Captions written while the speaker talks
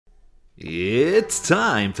It's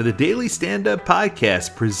time for the Daily Stand Up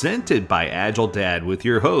Podcast presented by Agile Dad with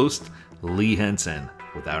your host, Lee Henson.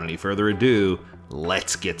 Without any further ado,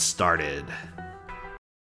 let's get started.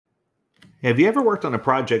 Have you ever worked on a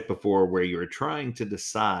project before where you were trying to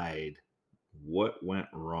decide what went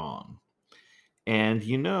wrong? And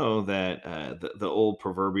you know that the old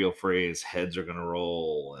proverbial phrase, heads are going to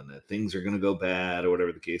roll and that things are going to go bad or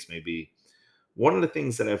whatever the case may be. One of the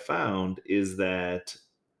things that I've found is that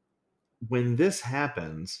when this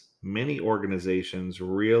happens, many organizations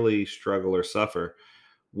really struggle or suffer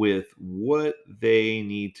with what they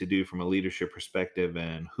need to do from a leadership perspective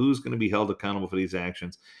and who's going to be held accountable for these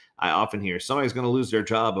actions. I often hear somebody's going to lose their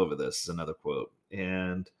job over this, is another quote.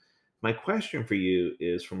 And my question for you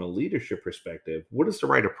is from a leadership perspective, what is the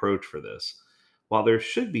right approach for this? While there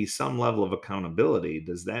should be some level of accountability,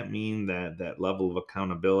 does that mean that that level of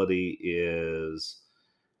accountability is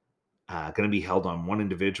going to be held on one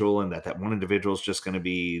individual, and that one individual is just going to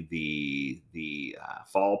be the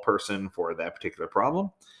fall person for that particular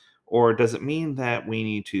problem? Or does it mean that we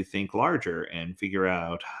need to think larger and figure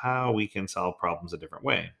out how we can solve problems a different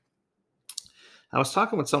way? I was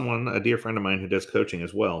talking with someone, a dear friend of mine who does coaching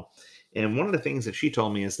as well. And one of the things that she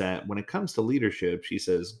told me is that when it comes to leadership, she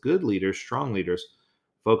says good leaders, strong leaders,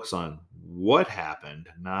 focus on what happened,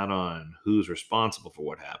 not on who's responsible for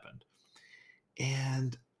what happened.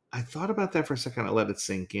 And I thought about that for a second. I let it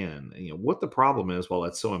sink in. What the problem is, while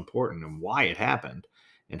it's so important, and why it happened,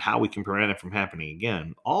 and how we can prevent it from happening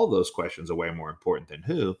again. All those questions are way more important than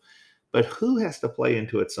who, but who has to play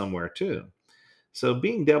into it somewhere too. So,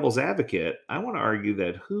 being devil's advocate, I want to argue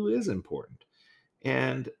that who is important.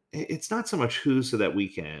 And it's not so much who so that we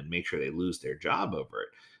can make sure they lose their job over it,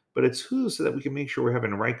 but it's who so that we can make sure we're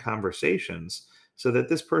having the right conversations so that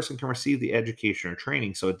this person can receive the education or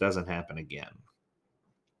training so it doesn't happen again.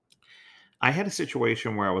 I had a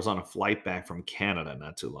situation where I was on a flight back from Canada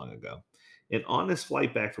not too long ago. And on this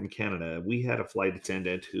flight back from Canada, we had a flight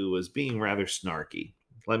attendant who was being rather snarky.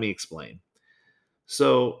 Let me explain.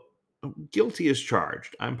 So, guilty as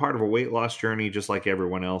charged. I'm part of a weight loss journey just like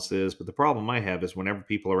everyone else is. But the problem I have is whenever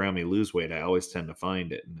people around me lose weight, I always tend to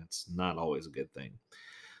find it. And it's not always a good thing.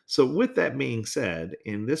 So, with that being said,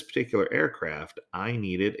 in this particular aircraft, I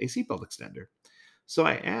needed a seatbelt extender. So,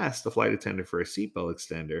 I asked the flight attendant for a seatbelt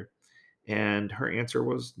extender, and her answer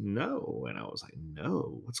was no. And I was like,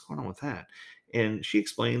 no, what's going on with that? And she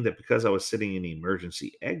explained that because I was sitting in the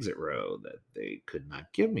emergency exit row, that they could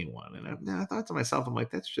not give me one. And I thought to myself, I'm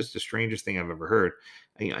like, that's just the strangest thing I've ever heard.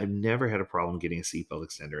 I've never had a problem getting a seatbelt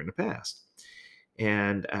extender in the past.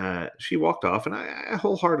 And she walked off, and I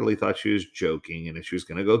wholeheartedly thought she was joking and that she was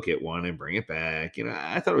going to go get one and bring it back.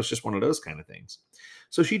 I thought it was just one of those kind of things.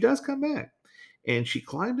 So she does come back. And she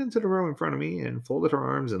climbed into the row in front of me and folded her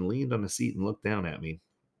arms and leaned on the seat and looked down at me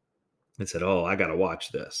and said, "Oh, I got to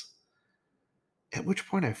watch this." At which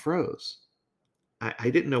point I froze. I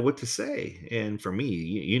didn't know what to say. And for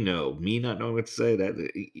me, me not knowing what to say,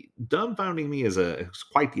 that dumbfounding me is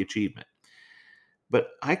quite the achievement. But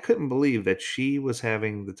I couldn't believe that she was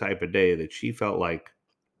having the type of day that she felt like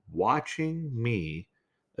watching me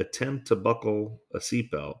attempt to buckle a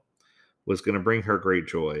seatbelt was going to bring her great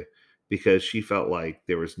joy because she felt like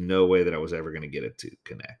there was no way that I was ever going to get it to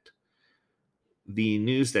connect. The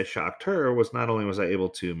news that shocked her was not only was I able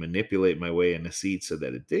to manipulate my way in the seat so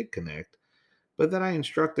that it did connect, but that I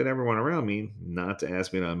instructed everyone around me not to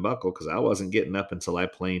ask me to unbuckle because I wasn't getting up until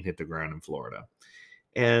that plane hit the ground in Florida.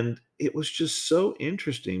 And it was just so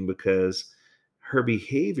interesting because her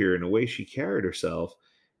behavior and the way she carried herself,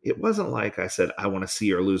 it wasn't like I said, I want to see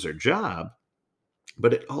her lose her job.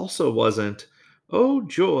 But it also wasn't, "Oh,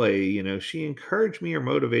 joy," she encouraged me or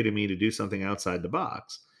motivated me to do something outside the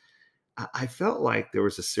box. I felt like there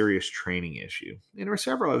was a serious training issue. And there were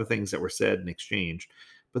several other things that were said and exchanged.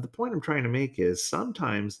 But the point I'm trying to make is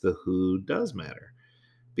sometimes the who does matter.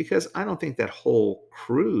 Because I don't think that whole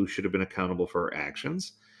crew should have been accountable for her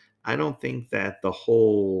actions. I don't think that the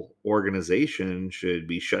whole organization should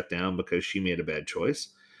be shut down because she made a bad choice.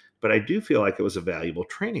 But I do feel like it was a valuable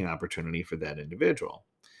training opportunity for that individual.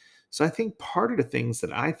 So I think part of the things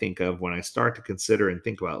that I think of when I start to consider and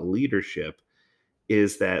think about leadership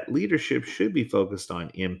is that leadership should be focused on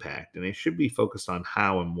impact and it should be focused on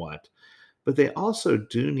how and what. But they also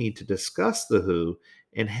do need to discuss the who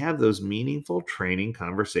and have those meaningful training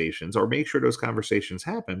conversations or make sure those conversations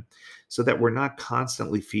happen so that we're not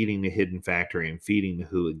constantly feeding the hidden factory and feeding the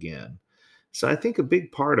who again. So I think a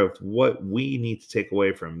big part of what we need to take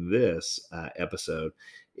away from this episode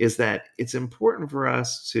is that it's important for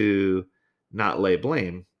us to not lay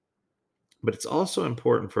blame, but it's also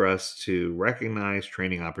important for us to recognize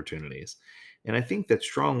training opportunities. And I think that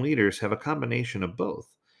strong leaders have a combination of both.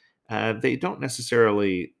 They don't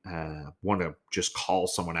necessarily want to just call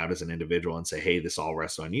someone out as an individual and say, hey, this all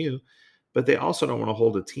rests on you. But they also don't want to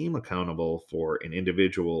hold a team accountable for an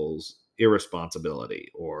individual's irresponsibility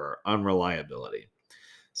or unreliability.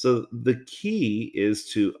 So the key is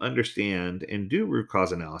to understand and do root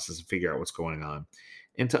cause analysis and figure out what's going on.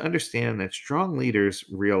 And to understand that strong leaders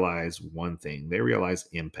realize one thing, they realize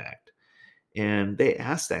impact. And they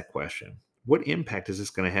ask that question: what impact is this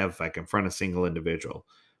going to have if I confront a single individual?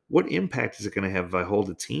 What impact is it going to have if I hold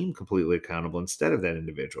a team completely accountable instead of that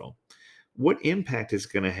individual? What impact is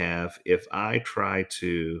it going to have if I try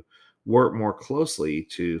to work more closely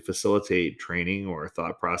to facilitate training or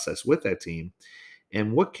thought process with that team?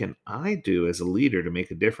 And what can I do as a leader to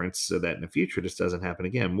make a difference so that in the future this doesn't happen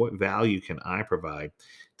again? What value can I provide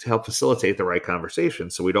to help facilitate the right conversation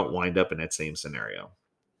so we don't wind up in that same scenario?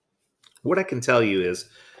 What I can tell you is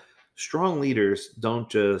strong leaders don't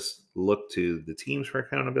just look to the teams for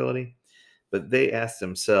accountability, but they ask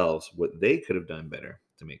themselves what they could have done better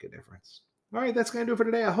to make a difference. All right, that's going to do it for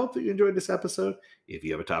today. I hope that you enjoyed this episode. If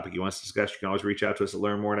you have a topic you want us to discuss, you can always reach out to us at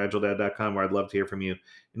learnmore@agiledad.com, where I'd love to hear from you.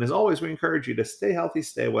 And as always, we encourage you to stay healthy,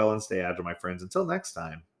 stay well, and stay agile, my friends. Until next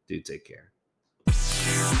time, do take care.